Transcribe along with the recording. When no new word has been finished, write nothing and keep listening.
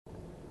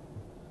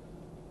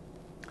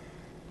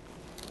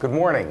Good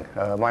morning.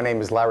 My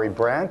name is Larry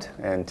Brandt,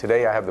 and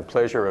today I have the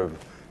pleasure of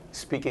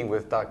speaking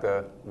with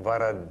Dr.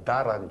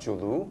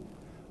 Varadarajulu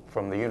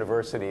from the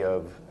University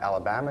of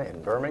Alabama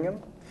in Birmingham.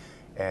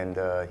 And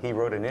he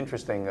wrote an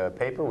interesting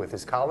paper with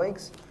his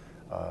colleagues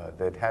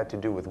that had to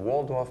do with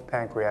walled-off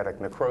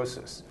pancreatic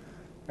necrosis.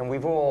 And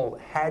we've all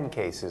had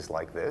cases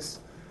like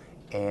this,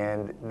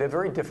 and they're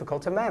very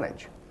difficult to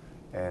manage.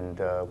 And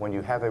when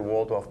you have a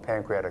walled-off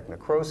pancreatic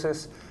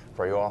necrosis,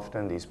 very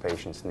often these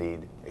patients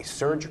need a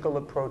surgical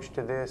approach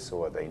to this,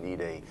 or they need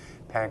a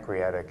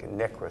pancreatic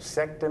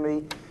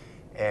necrosectomy.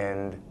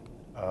 And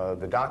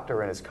the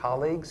doctor and his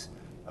colleagues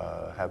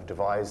have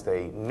devised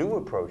a new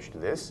approach to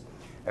this,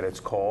 and it's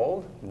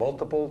called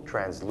multiple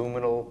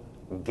transluminal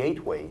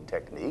gateway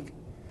technique.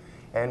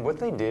 And what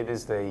they did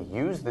is they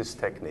used this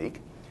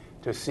technique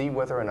to see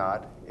whether or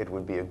not it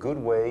would be a good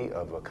way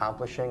of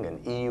accomplishing an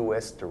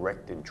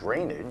EUS-directed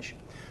drainage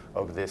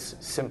of this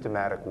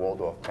symptomatic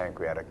walled-off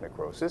pancreatic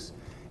necrosis,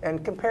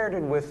 and compared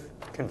it with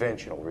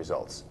conventional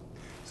results.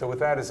 So with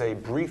that as a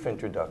brief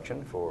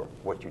introduction for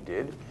what you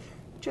did,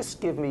 just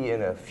give me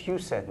in a few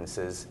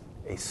sentences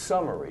a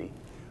summary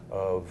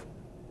of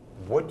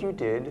what you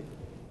did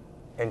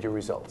and your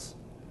results.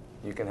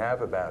 You can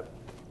have about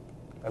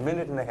a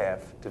minute and a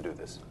half to do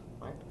this.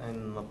 Right.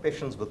 And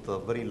patients with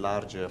very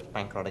large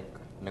pancreatic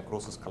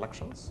necrosis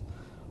collections,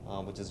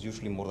 which is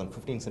usually more than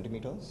 15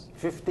 centimeters.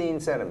 15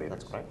 centimeters.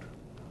 That's correct.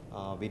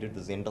 We did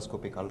this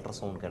endoscopic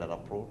ultrasound-guided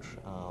approach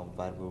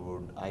where we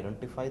would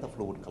identify the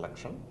fluid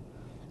collection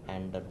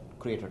and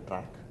create a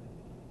track,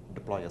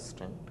 deploy a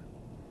stent,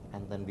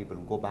 and then we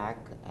will go back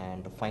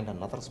and find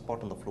another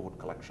spot in the fluid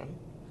collection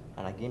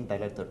and again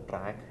dilate the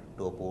track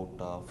to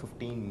about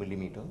 15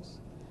 millimeters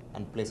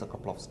and place a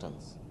couple of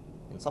stents.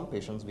 In some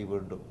patients, we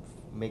would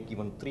make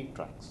even 3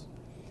 tracks.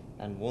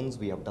 And once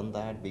we have done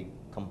that, we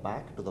come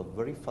back to the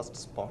very first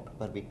spot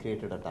where we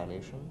created a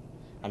dilation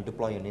and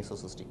deploy a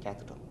nasocystic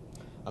catheter.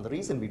 And the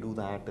reason we do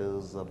that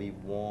is we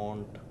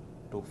want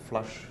to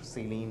flush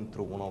saline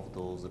through one of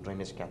those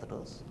drainage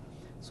catheters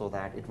so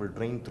that it will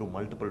drain through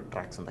multiple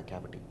tracks in the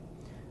cavity.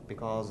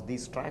 Because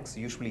these tracks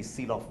usually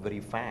seal off very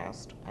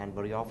fast, and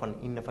very often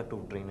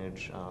ineffective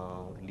drainage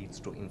leads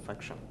to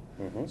infection.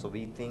 Mm-hmm. So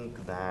we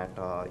think that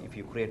if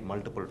you create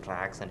multiple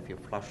tracks and if you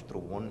flush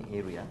through one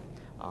area,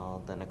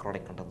 the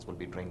necrotic contents will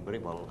be drained very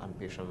well and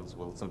patients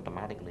will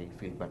symptomatically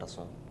feel better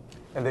soon.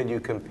 And then you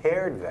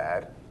compared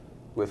that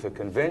with a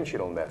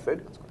conventional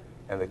method,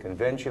 and the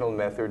conventional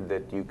method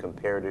that you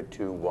compared it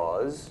to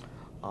was?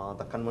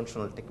 The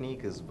conventional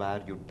technique is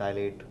where you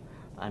dilate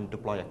and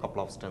deploy a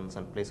couple of stents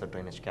and place a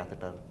drainage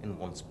catheter in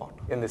one spot.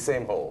 In the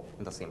same hole?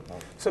 In the same hole.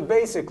 So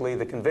basically,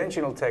 the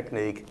conventional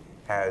technique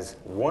has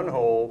one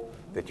hole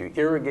that you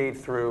irrigate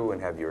through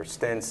and have your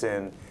stents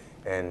in,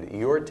 and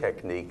your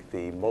technique,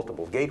 the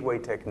multiple gateway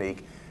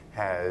technique,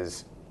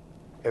 has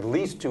at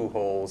least 2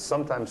 holes,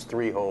 sometimes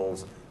 3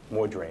 holes,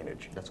 more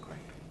drainage. That's correct.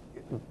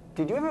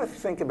 Did you ever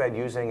think about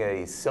using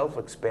a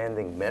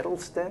self-expanding metal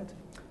stent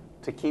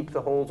to keep the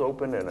holes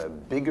open in a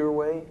bigger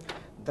way?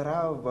 There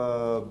have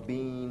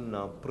been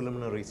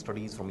preliminary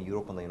studies from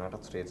Europe and the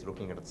United States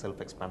looking at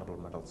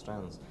self-expandable metal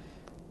stents.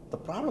 The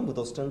problem with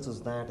those stents is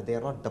that they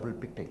are not double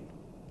pigtail.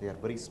 They are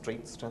very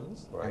straight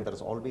stents, right. And there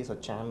is always a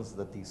chance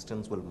that these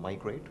stents will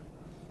migrate.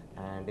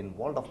 And in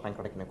walled-off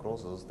pancreatic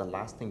necrosis, the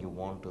last thing you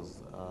want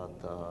is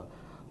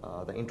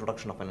the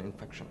introduction of an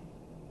infection.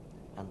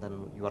 And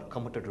then you are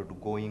committed to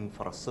going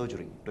for a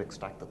surgery to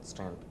extract that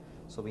stent.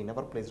 So we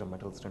never placed a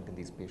metal stent in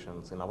these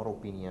patients. In our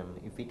opinion,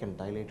 if we can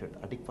dilate it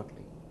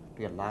adequately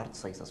to a large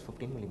size as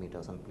 15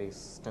 millimeters and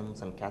place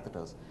stents and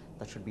catheters,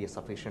 that should be a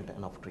sufficient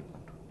enough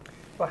treatment.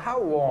 Well,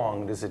 how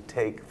long does it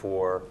take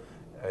for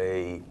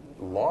a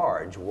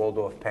large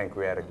walled-off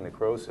pancreatic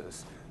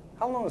necrosis?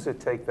 How long does it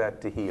take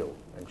that to heal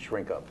and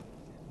shrink up?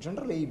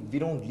 Generally, we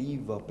don't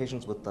leave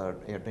patients with a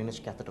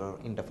drainage catheter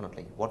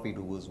indefinitely. What we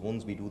do is,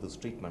 once we do this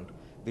treatment,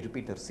 we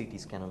repeat their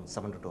CT scan in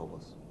 7 to 12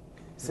 hours.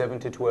 7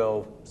 to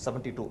 12?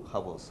 72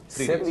 hours.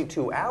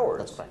 72 hours?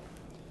 That's right.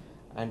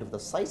 And if the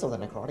size of the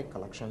necrotic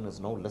collection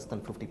is now less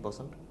than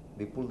 50%,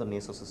 we pull the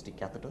nasocystic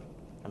catheter,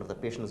 and if the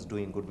patient is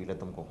doing good, we let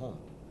them go home.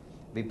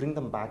 We bring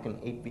them back in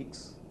 8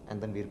 weeks, and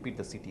then we repeat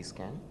the CT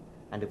scan,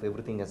 and if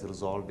everything has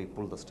resolved, we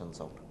pull the stents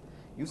out.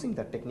 Using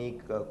that technique,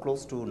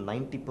 close to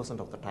 90%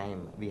 of the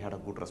time, we had a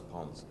good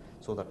response.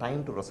 So the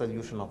time to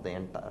resolution of the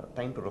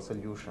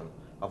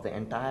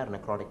entire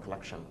necrotic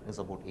collection is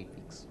about 8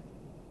 weeks.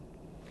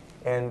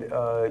 And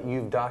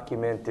you've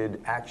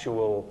documented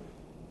actual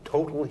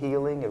total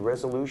healing and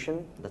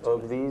resolution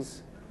of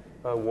these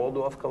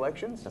walled-off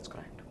collections? That's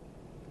correct.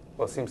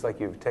 Well, it seems like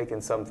you've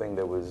taken something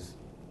that was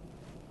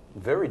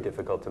very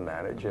difficult to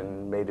manage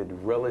and made it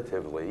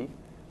relatively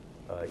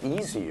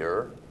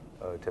easier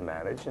to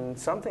manage, and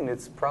something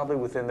that's probably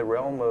within the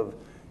realm of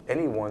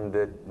anyone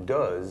that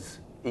does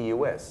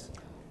EUS.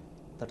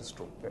 That is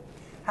true.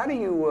 How do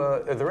you,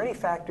 are there any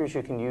factors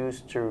you can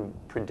use to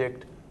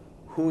predict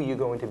who you're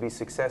going to be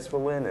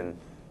successful in and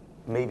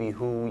maybe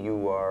who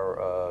you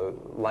are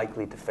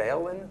likely to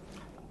fail in?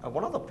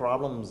 One of the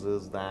problems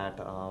is that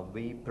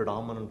we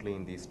predominantly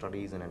in these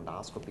studies in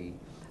endoscopy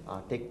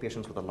take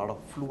patients with a lot of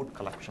fluid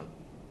collection,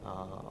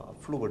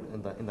 fluid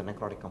in the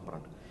necrotic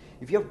component.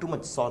 If you have too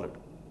much solid,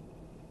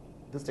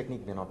 this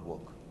technique may not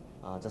work.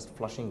 Just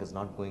flushing is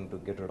not going to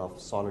get rid of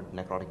solid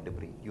necrotic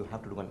debris. You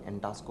have to do an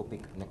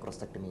endoscopic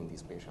necrostectomy in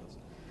these patients.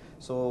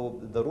 So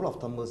the rule of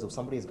thumb is if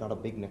somebody has got a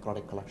big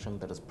necrotic collection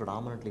that is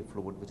predominantly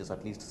fluid, which is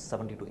at least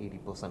 70 to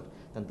 80%,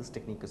 then this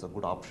technique is a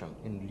good option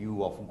in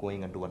lieu of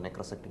going and do a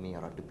necrostectomy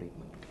or a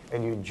debridement.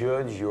 And you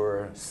judge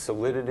your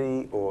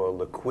solidity or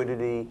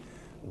liquidity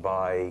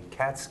by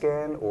CAT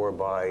scan or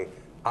by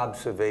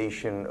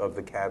observation of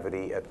the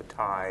cavity at the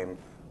time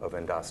of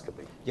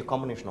endoscopy? A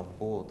combination of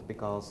both,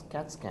 because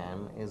CAT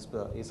scan is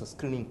a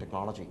screening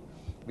technology.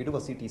 We do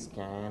a CT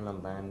scan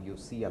and then you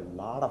see a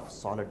lot of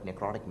solid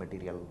necrotic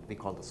material, we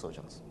call the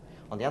surgeons.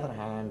 On the other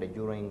hand,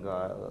 during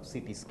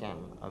CT scan,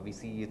 we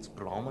see it's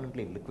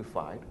predominantly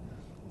liquefied.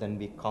 Then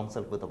we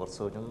consult with our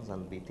surgeons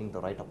and we think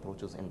the right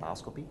approach is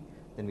endoscopy.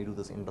 Then we do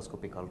this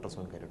endoscopic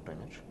ultrasound guided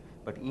drainage.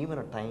 But even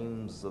at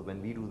times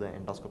when we do the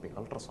endoscopic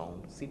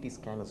ultrasound, CT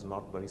scan is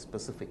not very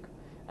specific.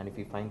 And if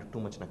we find too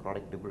much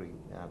necrotic debris,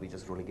 we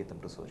just relegate them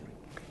to surgery.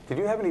 Did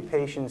you have any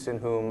patients in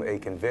whom a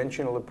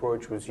conventional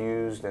approach was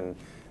used and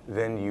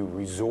then you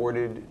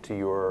resorted to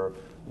your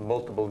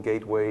multiple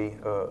gateway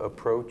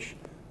approach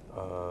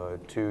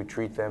to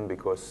treat them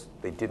because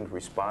they didn't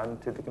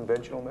respond to the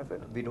conventional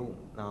method? We do.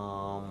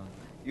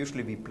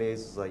 Usually we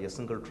place a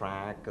single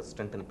track,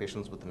 stent in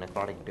patients with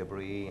necrotic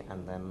debris,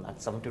 and then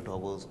at 72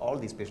 hours, all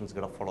these patients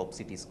get a follow-up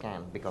CT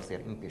scan because they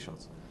are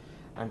inpatients.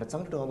 And at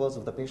 72 hours,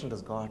 if the patient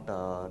has got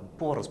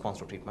poor response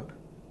to treatment,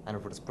 and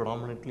if it is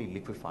predominantly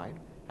liquefied,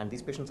 and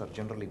these patients are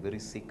generally very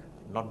sick,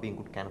 not being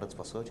good candidates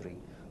for surgery,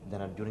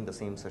 then during the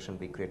same session,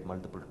 we create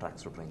multiple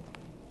tracks to drain them.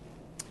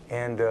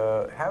 And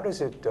how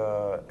does it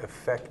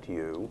affect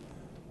you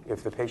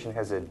if the patient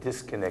has a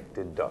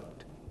disconnected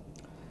duct?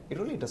 It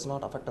really does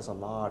not affect us a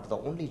lot. The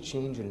only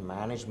change in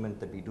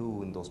management that we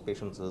do in those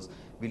patients is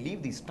we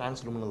leave these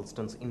transluminal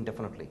stents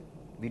indefinitely.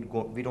 We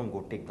don't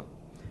go take them.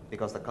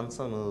 Because the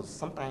concern is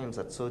sometimes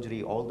at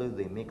surgery, although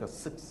they make a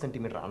 6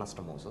 centimeter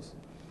anastomosis,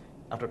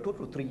 after 2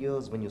 to 3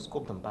 years, when you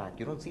scope them back,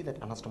 you don't see that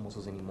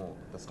anastomosis anymore.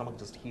 The stomach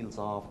just heals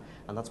off,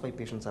 and that's why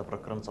patients have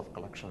recurrence of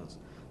collections.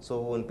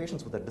 So in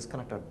patients with a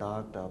disconnected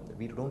duct,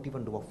 we don't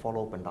even do a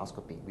follow-up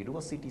endoscopy. We do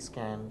a CT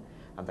scan,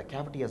 and the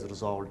cavity has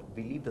resolved.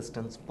 We leave the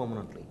stents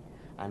permanently.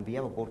 And we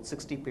have about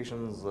 60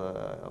 patients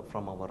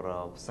from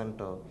our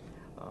center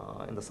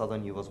in the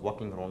southern US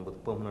walking around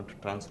with permanent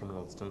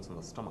transluminal stents in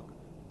the stomach.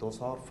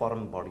 Those are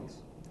foreign bodies,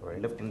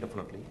 left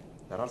indefinitely.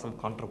 There are some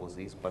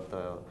controversies, but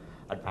the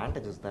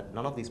advantage is that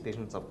none of these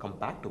patients have come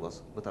back to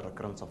us with a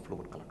recurrence of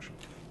fluid collection.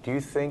 Do you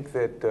think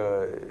that,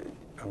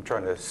 I'm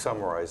trying to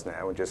summarize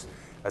now, and just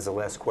as a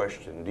last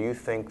question, do you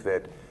think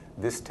that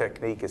this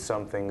technique is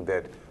something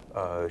that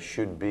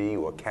should be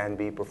or can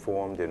be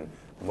performed in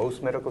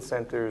most medical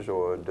centers,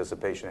 or does the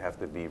patient have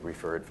to be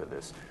referred for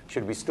this?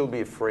 Should we still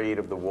be afraid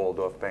of the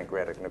walled-off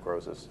pancreatic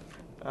necrosis?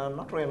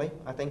 Not really.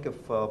 I think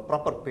if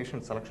proper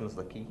patient selection is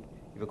the key.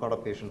 If you've got a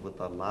patient with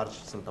a large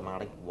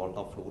symptomatic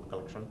walled-off fluid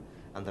collection,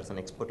 and there's an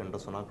expert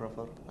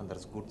endosonographer, and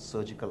there's good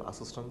surgical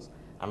assistance,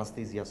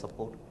 anesthesia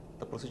support,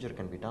 the procedure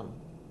can be done.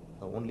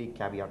 The only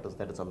caveat is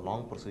that it's a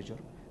long procedure,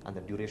 and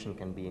the duration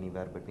can be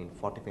anywhere between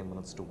 45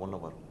 minutes to 1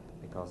 hour,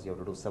 because you have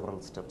to do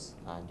several steps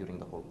during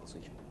the whole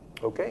procedure.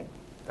 Okay.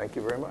 Thank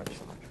you very much. Thank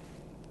you so much.